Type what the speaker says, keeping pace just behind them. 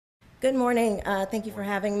Good morning. Thank you for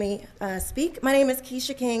having me speak. My name is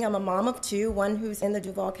Keisha King. I'm a mom of two, one who's in the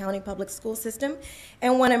Duval County Public School System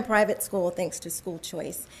and one in private school thanks to school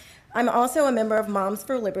choice. I'm also a member of Moms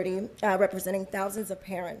for Liberty, representing thousands of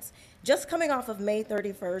parents. Just coming off of May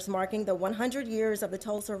 31st, marking the 100 years of the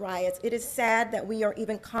Tulsa riots, it is sad that we are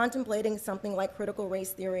even contemplating something like critical race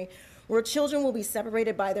theory, where children will be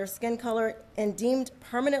separated by their skin color and deemed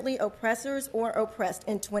permanently oppressors or oppressed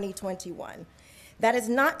in 2021. That is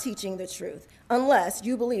not teaching the truth, unless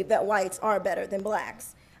you believe that whites are better than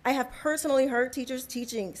blacks. I have personally heard teachers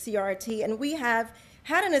teaching CRT, and we have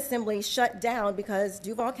had an assembly shut down because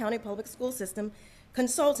Duval County Public School System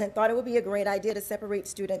consultant thought it would be a great idea to separate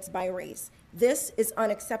students by race. This is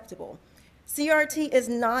unacceptable. CRT is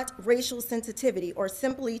not racial sensitivity or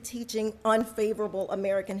simply teaching unfavorable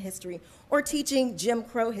American history or teaching Jim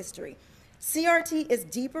Crow history. CRT is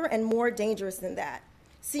deeper and more dangerous than that.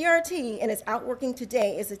 CRT, in its outworking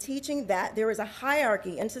today, is a teaching that there is a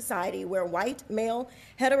hierarchy in society where white, male,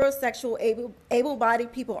 heterosexual,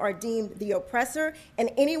 able-bodied people are deemed the oppressor,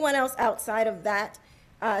 and anyone else outside of that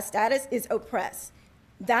status is oppressed.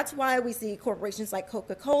 That's why we see corporations like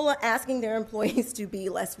Coca-Cola asking their employees to be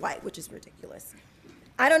less white, which is ridiculous.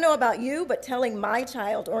 I don't know about you, but telling my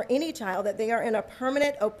child or any child that they are in a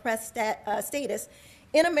permanent oppressed status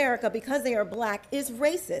in America because they are black is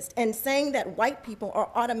racist, and saying that white people are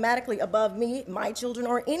automatically above me, my children,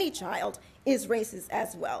 or any child is racist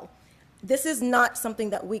as well. This is not something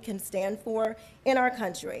that we can stand for in our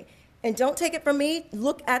country. And don't take it from me,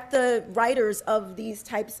 look at the writers of these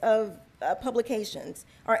types of publications.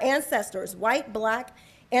 Our ancestors, white, black,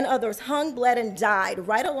 and others, hung, bled, and died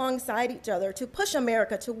right alongside each other to push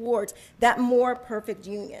America towards that more perfect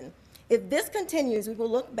union. If this continues, we will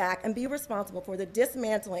look back and be responsible for the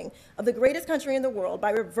dismantling of the greatest country in the world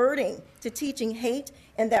by reverting to teaching hate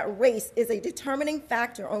and that race is a determining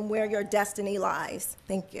factor on where your destiny lies.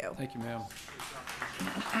 Thank you. Thank you,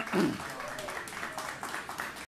 ma'am.